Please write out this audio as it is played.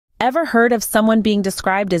Ever heard of someone being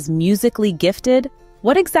described as musically gifted?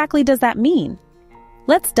 What exactly does that mean?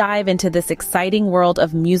 Let's dive into this exciting world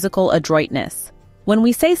of musical adroitness. When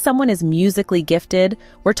we say someone is musically gifted,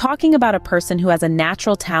 we're talking about a person who has a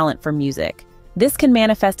natural talent for music. This can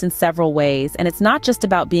manifest in several ways, and it's not just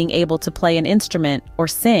about being able to play an instrument or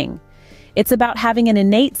sing. It's about having an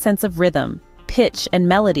innate sense of rhythm, pitch, and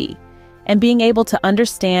melody, and being able to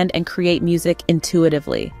understand and create music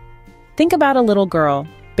intuitively. Think about a little girl,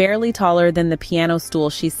 barely taller than the piano stool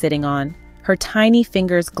she's sitting on, her tiny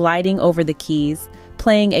fingers gliding over the keys,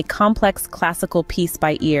 playing a complex classical piece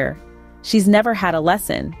by ear. She's never had a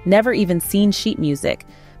lesson, never even seen sheet music,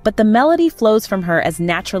 but the melody flows from her as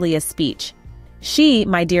naturally as speech. She,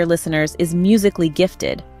 my dear listeners, is musically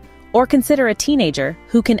gifted. Or consider a teenager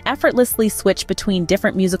who can effortlessly switch between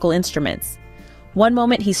different musical instruments. One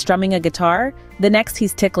moment he's strumming a guitar, the next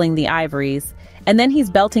he's tickling the ivories, and then he's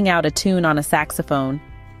belting out a tune on a saxophone.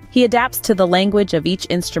 He adapts to the language of each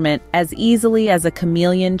instrument as easily as a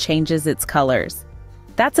chameleon changes its colors.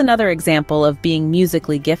 That's another example of being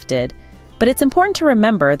musically gifted, but it's important to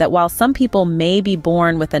remember that while some people may be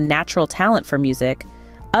born with a natural talent for music,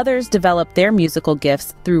 others develop their musical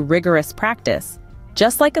gifts through rigorous practice.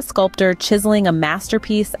 Just like a sculptor chiseling a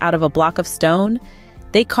masterpiece out of a block of stone,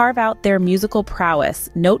 they carve out their musical prowess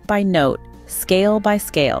note by note, scale by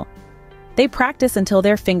scale. They practice until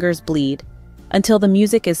their fingers bleed, until the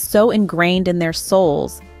music is so ingrained in their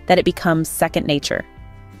souls that it becomes second nature.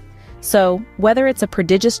 So, whether it's a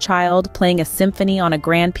prodigious child playing a symphony on a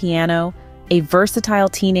grand piano, a versatile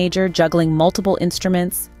teenager juggling multiple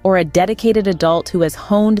instruments, or a dedicated adult who has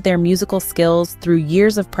honed their musical skills through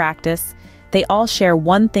years of practice, they all share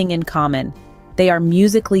one thing in common: they are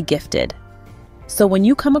musically gifted. So when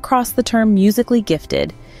you come across the term musically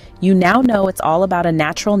gifted, you now know it's all about a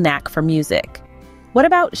natural knack for music. What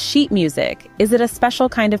about sheet music? Is it a special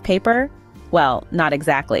kind of paper? Well, not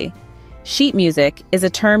exactly. Sheet music is a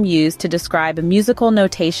term used to describe a musical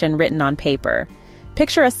notation written on paper.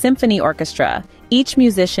 Picture a symphony orchestra, each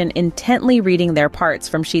musician intently reading their parts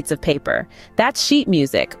from sheets of paper. That's sheet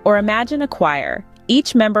music. Or imagine a choir,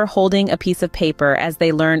 each member holding a piece of paper as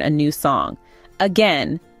they learn a new song.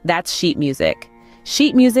 Again, that's sheet music.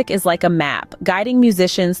 Sheet music is like a map, guiding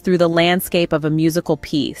musicians through the landscape of a musical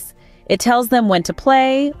piece. It tells them when to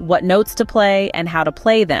play, what notes to play, and how to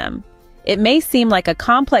play them. It may seem like a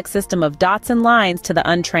complex system of dots and lines to the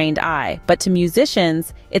untrained eye, but to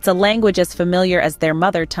musicians, it's a language as familiar as their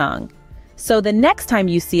mother tongue. So the next time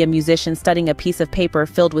you see a musician studying a piece of paper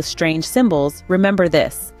filled with strange symbols, remember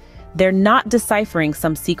this: they're not deciphering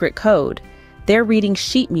some secret code. They're reading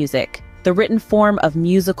sheet music, the written form of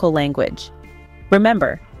musical language.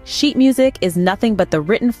 Remember, sheet music is nothing but the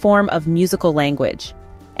written form of musical language.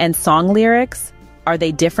 And song lyrics? Are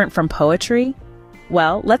they different from poetry?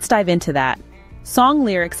 Well, let's dive into that. Song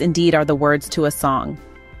lyrics indeed are the words to a song.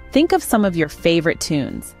 Think of some of your favorite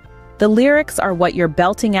tunes. The lyrics are what you're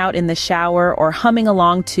belting out in the shower or humming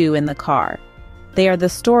along to in the car. They are the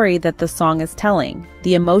story that the song is telling,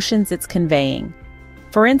 the emotions it's conveying.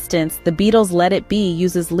 For instance, the Beatles' Let It Be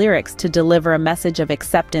uses lyrics to deliver a message of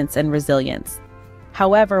acceptance and resilience.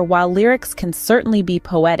 However, while lyrics can certainly be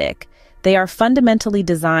poetic, they are fundamentally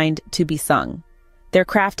designed to be sung. They're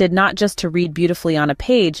crafted not just to read beautifully on a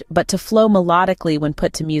page, but to flow melodically when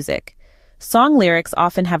put to music. Song lyrics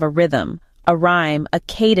often have a rhythm, a rhyme, a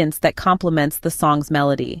cadence that complements the song's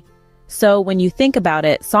melody. So when you think about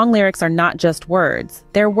it, song lyrics are not just words.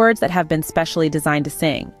 They're words that have been specially designed to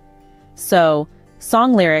sing. So,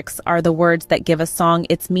 song lyrics are the words that give a song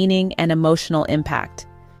its meaning and emotional impact.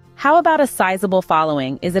 How about a sizable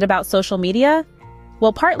following? Is it about social media?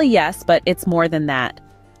 Well, partly yes, but it's more than that.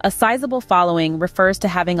 A sizable following refers to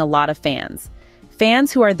having a lot of fans.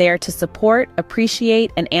 Fans who are there to support,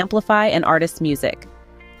 appreciate, and amplify an artist's music.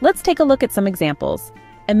 Let's take a look at some examples.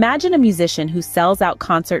 Imagine a musician who sells out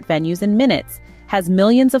concert venues in minutes, has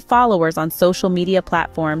millions of followers on social media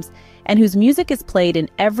platforms, and whose music is played in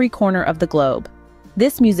every corner of the globe.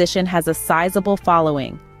 This musician has a sizable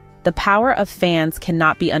following. The power of fans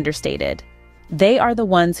cannot be understated. They are the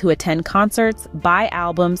ones who attend concerts, buy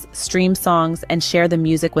albums, stream songs, and share the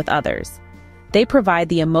music with others. They provide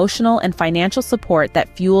the emotional and financial support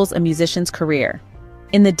that fuels a musician's career.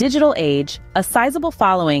 In the digital age, a sizable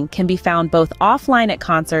following can be found both offline at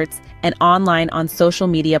concerts and online on social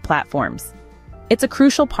media platforms. It's a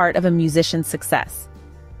crucial part of a musician's success.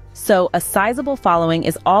 So, a sizable following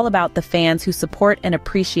is all about the fans who support and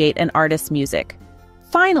appreciate an artist's music.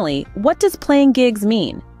 Finally, what does playing gigs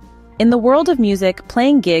mean? In the world of music,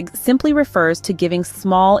 playing gigs simply refers to giving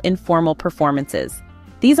small, informal performances.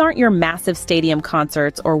 These aren't your massive stadium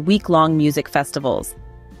concerts or week-long music festivals.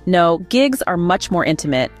 No, gigs are much more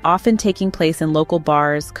intimate, often taking place in local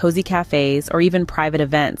bars, cozy cafes, or even private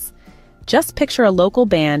events. Just picture a local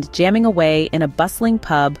band jamming away in a bustling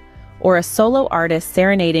pub or a solo artist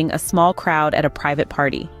serenading a small crowd at a private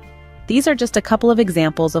party. These are just a couple of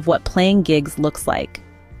examples of what playing gigs looks like.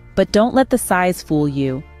 But don't let the size fool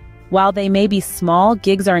you. While they may be small,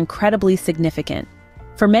 gigs are incredibly significant.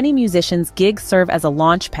 For many musicians, gigs serve as a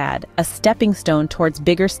launch pad, a stepping stone towards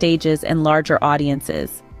bigger stages and larger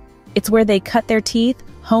audiences. It's where they cut their teeth,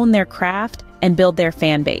 hone their craft, and build their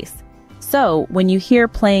fan base. So, when you hear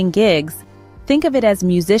playing gigs, think of it as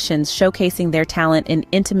musicians showcasing their talent in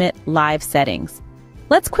intimate, live settings.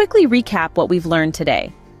 Let's quickly recap what we've learned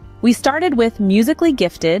today. We started with musically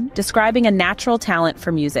gifted, describing a natural talent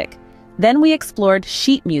for music. Then we explored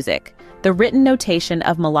sheet music, the written notation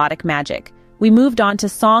of melodic magic. We moved on to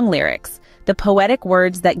song lyrics, the poetic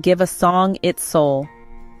words that give a song its soul.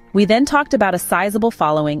 We then talked about a sizable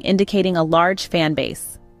following, indicating a large fan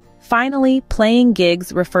base. Finally, playing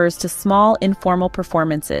gigs refers to small, informal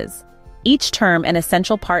performances, each term an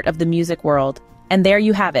essential part of the music world. And there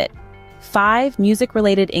you have it, 5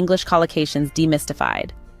 music-related English collocations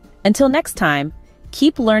demystified. Until next time,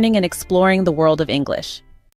 keep learning and exploring the world of English.